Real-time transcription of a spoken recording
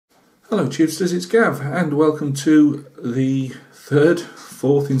Hello Tubesters, it's Gav and welcome to the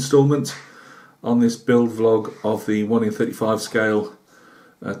fourth instalment on this build vlog of the 1:35 scale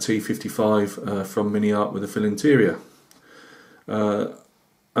T55 from Mini Art with a fill interior.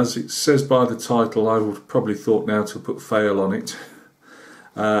 As it says by the title, I would probably thought now to put fail on it.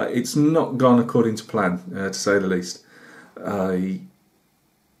 It's not gone according to plan, to say the least. I've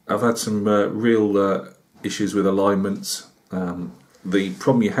had some real issues with alignments. The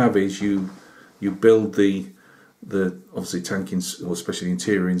problem you have is you build the obviously tank or especially the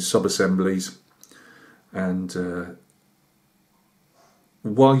interior in sub-assemblies, and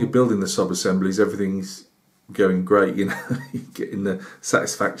while you're building the sub-assemblies everything's going great, you know. You're getting the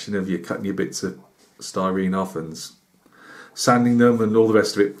satisfaction of you cutting your bits of styrene off and sanding them and all the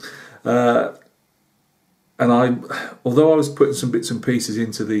rest of it. And although I was putting some bits and pieces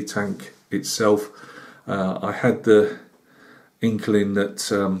into the tank itself, I had the inkling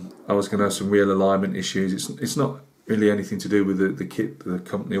that I was going to have some real alignment issues. It's not really anything to do with the kit, the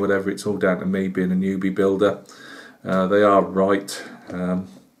company, whatever. It's all down to me being a newbie builder. They are right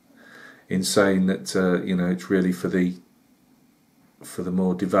in saying that you know, it's really for the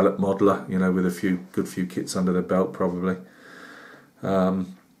more developed modeler, you know, with a good few kits under their belt probably.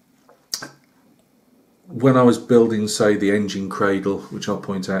 When I was building, say, the engine cradle, which I'll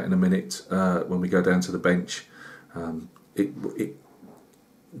point out in a minute when we go down to the bench,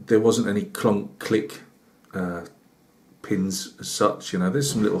 there wasn't any clunk click pins as such. You know,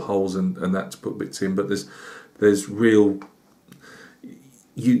 there's some little holes and that to put bits in, but there's real.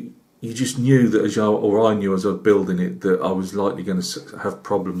 You just knew that I knew as I was building it that I was likely going to have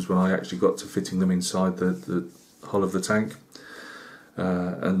problems when I actually got to fitting them inside the hull of the tank,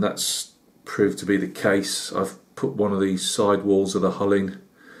 and that's proved to be the case. I've put one of these side walls of the hull in.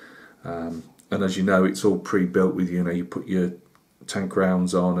 And as you know, it's all pre-built with, you know, you put your tank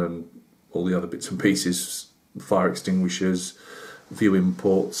rounds on and all the other bits and pieces, fire extinguishers, viewing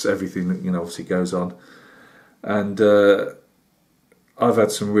ports, everything that, you know, obviously goes on. And I've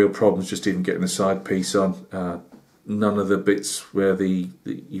had some real problems just even getting the side piece on. None of the bits where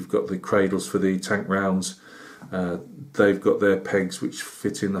you've got the cradles for the tank rounds, they've got their pegs which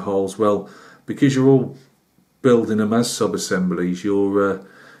fit in the holes. Well, because you're all building them as sub-assemblies,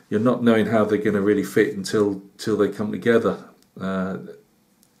 you're not knowing how they're going to really fit until they come together,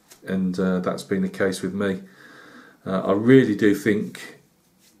 and that's been the case with me. I really do think,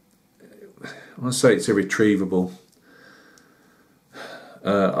 when I say it's irretrievable,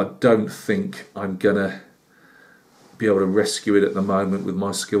 I don't think I'm going to be able to rescue it at the moment with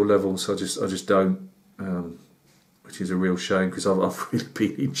my skill levels. I just don't, which is a real shame because I've really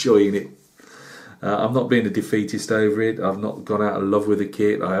been enjoying it. I'm not being a defeatist over it. I've not gone out of love with the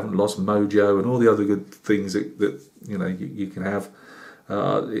kit. I haven't lost mojo and all the other good things that you know you can have.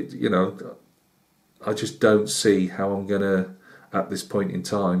 You know, I just don't see how I'm gonna, at this point in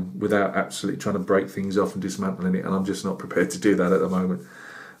time, without absolutely trying to break things off and dismantling it, and I'm just not prepared to do that at the moment.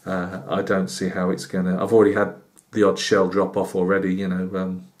 I don't see how it's gonna. I've already had the odd shell drop off already, you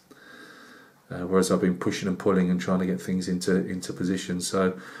know. Whereas I've been pushing and pulling and trying to get things into position.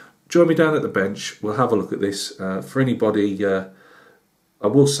 So join me down at the bench, we'll have a look at this. For anybody, I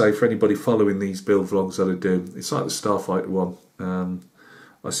will say, for anybody following these build vlogs that I do, it's like the Starfighter one.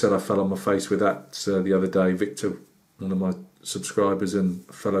 I said I fell on my face with that the other day. Victor, one of my subscribers and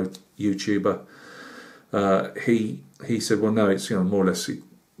fellow YouTuber, he said, well, no, it's, you know, more or less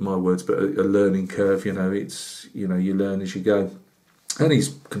my words, but a learning curve. You know, it's, you know, you learn as you go. And he's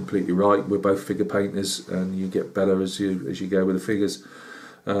completely right. We're both figure painters, and you get better as you go with the figures.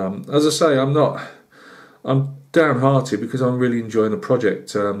 As I say, I'm downhearted because I'm really enjoying the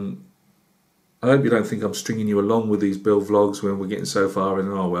project. I hope you don't think I'm stringing you along with these build vlogs when we're getting so far and,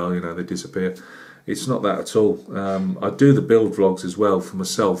 oh well, you know, they disappear. It's not that at all. I do the build vlogs as well for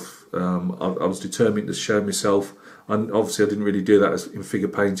myself. I was determined to show myself, and obviously I didn't really do that in figure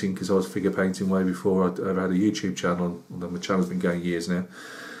painting because I was figure painting way before I ever had a YouTube channel, although my channel's been going years now.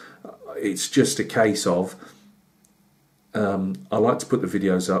 It's just a case of, I like to put the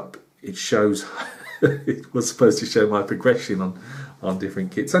videos up. It shows, it was supposed to show my progression on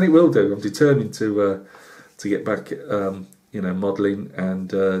different kits, and it will do. I'm determined to get back, you know, modelling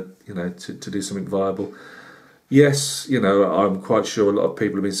and you know, to do something viable. Yes, you know, I'm quite sure a lot of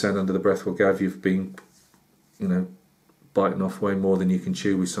people have been saying under the breath, well, Gav, you've been, you know, biting off way more than you can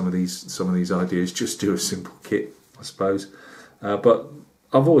chew with some of these ideas. Just do a simple kit, I suppose. But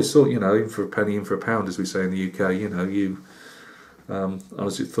I've always thought, you know, in for a penny, in for a pound, as we say in the UK. You know, I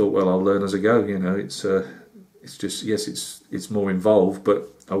always thought, well, I'll learn as I go. You know, it's just, yes, it's more involved, but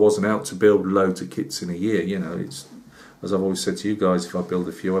I wasn't out to build loads of kits in a year. You know, it's as I've always said to you guys, if I build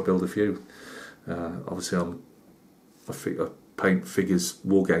a few, I build a few. Obviously I paint figures,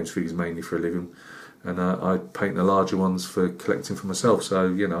 war games figures mainly for a living, and I paint the larger ones for collecting for myself, so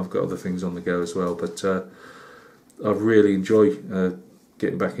you know, I've got other things on the go as well, but I really enjoy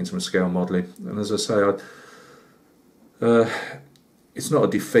getting back into my scale modelling. And as I say, it's not a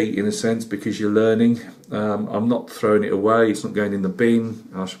defeat in a sense, because you're learning. I'm not throwing it away, it's not going in the bin,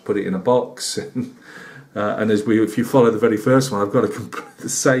 I should put it in a box. And if you follow the very first one, I've got the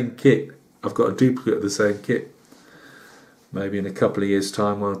same kit, I've got a duplicate of the same kit. Maybe in a couple of years'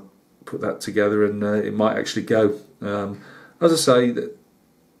 time I'll put that together, and it might actually go. As I say, that,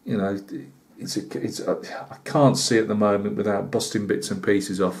 you know, I can't see at the moment, without busting bits and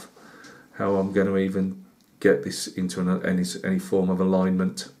pieces off, how I'm going to even get this into any form of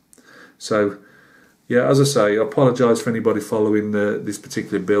alignment. So yeah, as I say, I apologise for anybody following this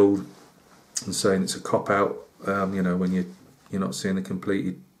particular build and saying it's a cop-out, you know, when you're not seeing a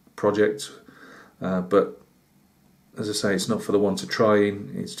completed project. But as I say, it's not for the want of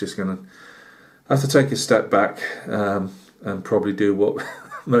trying. It's just going to have to take a step back and probably do what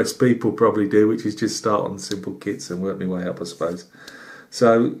most people probably do, which is just start on simple kits and work my way up, I suppose.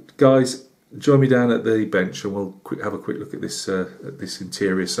 So guys, join me down at the bench and we'll have a quick look at this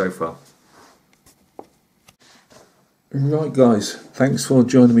interior so far. Right guys, thanks for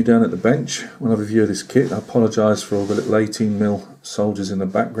joining me down at the bench. We'll have a view of this kit. I apologise for all the little 18mm soldiers in the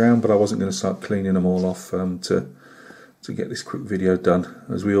background, but I wasn't going to start cleaning them all off to get this quick video done.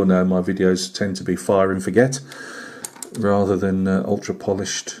 As we all know, my videos tend to be fire and forget rather than ultra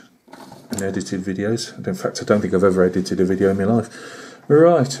polished and edited videos. In fact, I don't think I've ever edited a video in my life.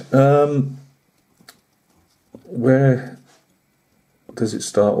 Right, where does it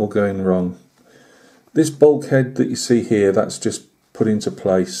start all going wrong? This bulkhead that you see here, that's just put into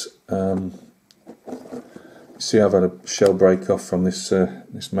place. You see I've had a shell break off from this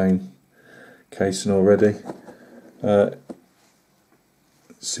this main casing already. Let's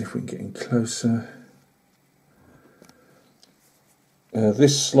see if we can get in closer.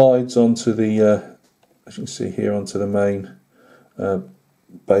 This slides onto the, as you can see here, onto the main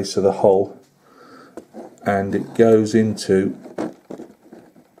base of the hull, and it goes into,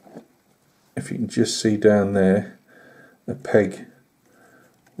 if you can just see down there, a peg.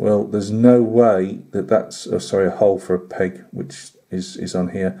 Well, there's no way that that's, oh, sorry, a hole for a peg, which is on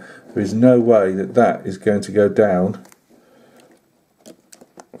here. There is no way that that is going to go down.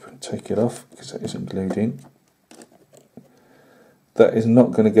 If I take it off, because that isn't glued in. That is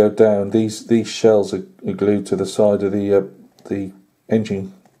not going to go down. These shells are glued to the side of the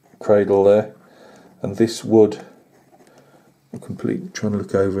engine cradle there, and this wood, I'm completely trying to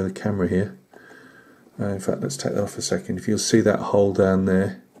look over the camera here. In fact, let's take that off a second. If you'll see that hole down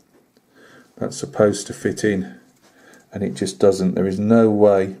there, that's supposed to fit in, and it just doesn't. There is no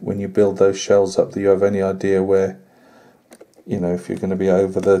way when you build those shells up that you have any idea where, you know, if you're going to be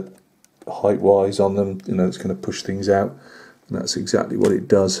over the height wise on them, you know, it's going to push things out, and that's exactly what it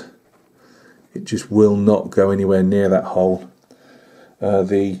does. It just will not go anywhere near that hole.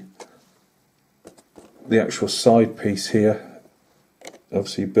 The actual side piece here,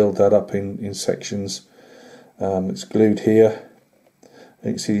 obviously you build that up in sections. It's glued here.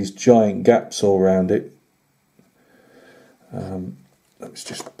 You can see these giant gaps all around it. Let's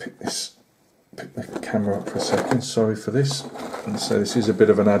just pick the camera up for a second. Sorry for this. And so this is a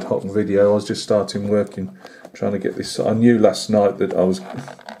bit of an ad hoc video. I was just starting working, trying to get this. I knew last night that I was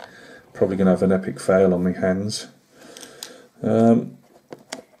probably going to have an epic fail on my hands.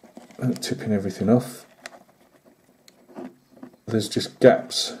 Tipping everything off. There's just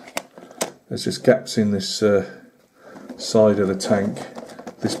gaps. There's just gaps in this side of the tank.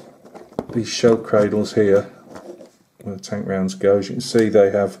 These shell cradles here, where the tank rounds go, as you can see,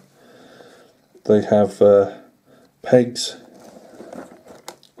 they have pegs,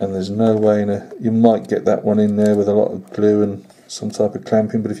 and there's no way you might get that one in there with a lot of glue and some type of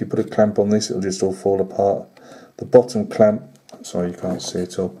clamping, but if you put a clamp on this, it'll just all fall apart. The bottom clamp, sorry, you can't see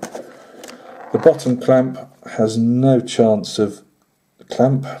it all. The bottom clamp has no chance of,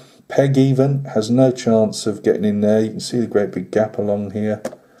 peg even, has no chance of getting in there. You can see the great big gap along here.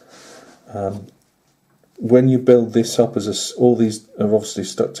 When you build this up, all these are obviously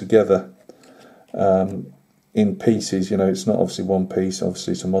stuck together in pieces. You know, it's not obviously one piece,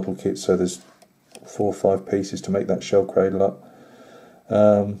 obviously it's a model kit, so there's 4 or 5 pieces to make that shell cradle up.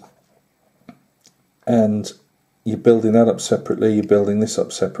 And you're building that up separately, you're building this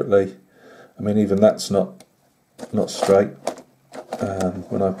up separately. I mean, even that's not straight.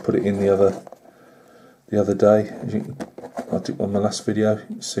 When I put it in the other day, as you can, I did on my last video, you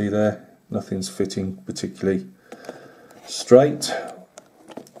can see there, nothing's fitting particularly straight.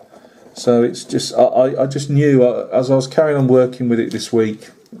 So it's just, I just knew as I was carrying on working with it this week,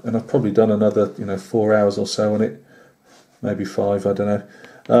 and I've probably done another 4 hours or so on it, maybe 5, I don't know.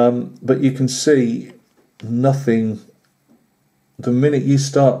 But you can see nothing. The minute you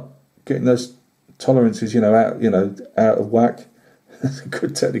start getting those tolerances, out of whack. That's a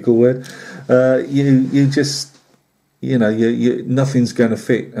good technical word. You just, nothing's going to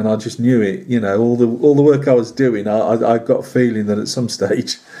fit, and I just knew it. All the work I was doing, I got a feeling that at some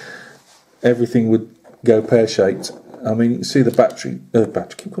stage everything would go pear-shaped. I mean, you can see the battery.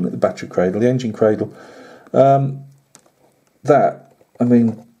 Keep calling it the battery cradle, the engine cradle.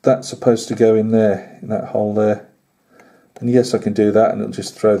 That's supposed to go in there, in that hole there. And yes, I can do that, and it'll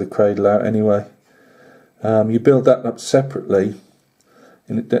just throw the cradle out anyway. You build that up separately,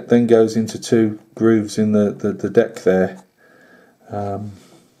 and it then goes into 2 grooves in the deck there. I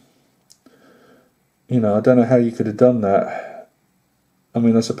don't know how you could have done that. I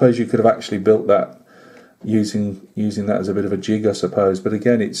mean, I suppose you could have actually built that using that as a bit of a jig, I suppose. But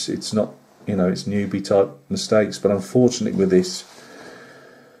again, it's not, it's newbie type mistakes. But unfortunately with this,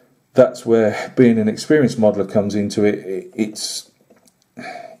 that's where being an experienced modeller comes into it.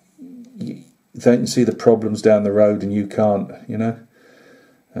 They can see the problems down the road and you can't,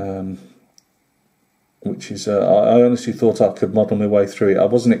 which is, I honestly thought I could model my way through it. I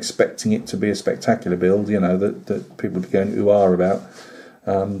wasn't expecting it to be a spectacular build, that people would be going ooh-ah about.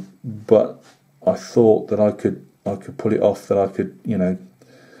 But I thought that I could pull it off, that I could,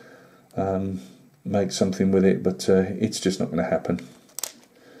 make something with it, but it's just not going to happen,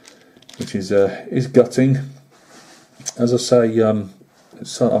 which is gutting. As I say,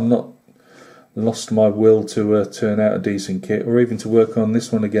 so I'm not lost my will to turn out a decent kit, or even to work on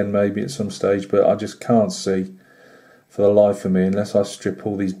this one again maybe at some stage, but I just can't see for the life of me, unless I strip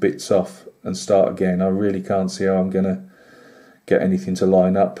all these bits off and start again, I really can't see how I'm going to get anything to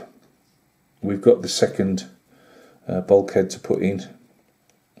line up. We've got the second bulkhead to put in,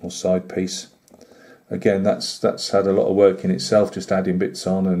 or side piece. Again, that's had a lot of work in itself, just adding bits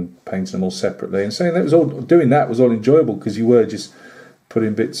on and painting them all separately. And saying doing that was all enjoyable, because you were just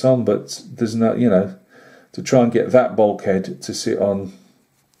putting bits on, but there's no, to try and get that bulkhead to sit on,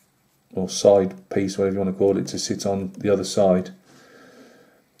 or side piece, whatever you want to call it, to sit on the other side.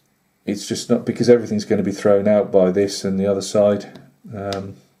 It's just not, because everything's going to be thrown out by this and the other side.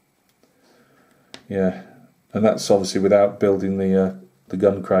 Yeah, and that's obviously without building the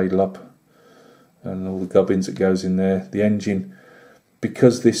gun cradle up and all the gubbins that goes in there. The engine,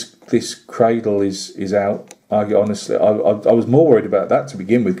 because this cradle is out. I was more worried about that to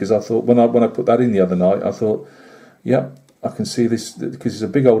begin with, because I thought when I put that in the other night, I thought, yep, I can see this, because it's a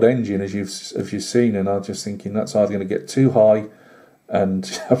big old engine as you've seen, and I was just thinking that's either going to get too high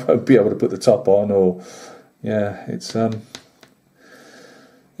and I won't be able to put the top on, or it's a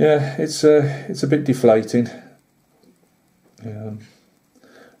bit deflating. At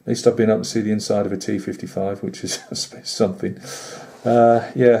least I've been able to see the inside of a T55, which is I suppose something.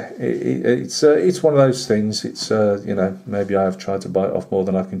 It's one of those things. It's maybe I have tried to bite off more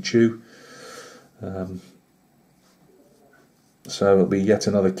than I can chew. So it'll be yet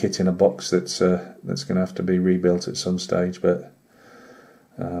another kit in a box that's going to have to be rebuilt at some stage. But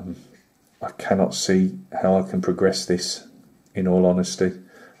I cannot see how I can progress this, in all honesty.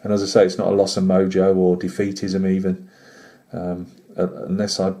 And as I say, it's not a loss of mojo or defeatism even,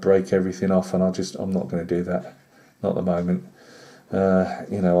 unless I break everything off, and I'm not going to do that, not at the moment.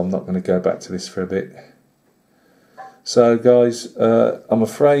 I'm not going to go back to this for a bit. So guys, I'm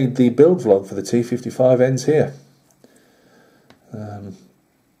afraid the build vlog for the T55 ends here.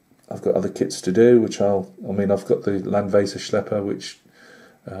 I've got other kits to do, which I've got the Landweser Schlepper, which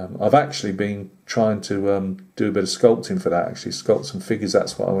I've actually been trying to do a bit of sculpting for that, actually sculpt some figures.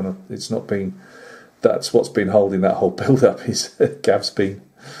 That's what I want to, that's what's been holding that whole build up, is Gav's been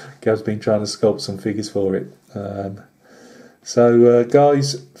trying to sculpt some figures for it. So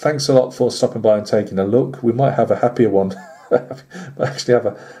guys, thanks a lot for stopping by and taking a look. We might have a happier one, actually have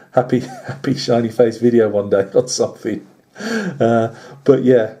a happy shiny face video one day on something. But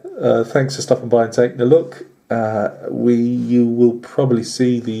yeah, thanks for stopping by and taking a look. You will probably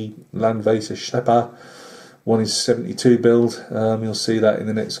see the Landweser Schlepper. One is 72 build. You'll see that in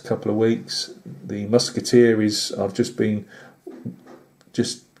the next couple of weeks. The Musketeer is, I've just been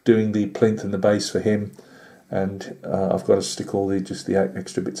doing the plinth and the base for him, and I've got to stick all the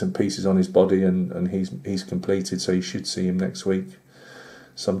extra bits and pieces on his body, and he's completed. So you should see him next week,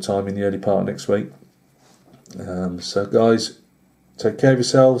 sometime in the early part of next week. So guys, take care of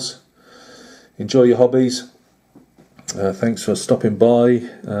yourselves. Enjoy your hobbies. Thanks for stopping by,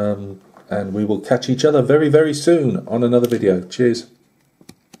 and we will catch each other very, very soon on another video. Cheers.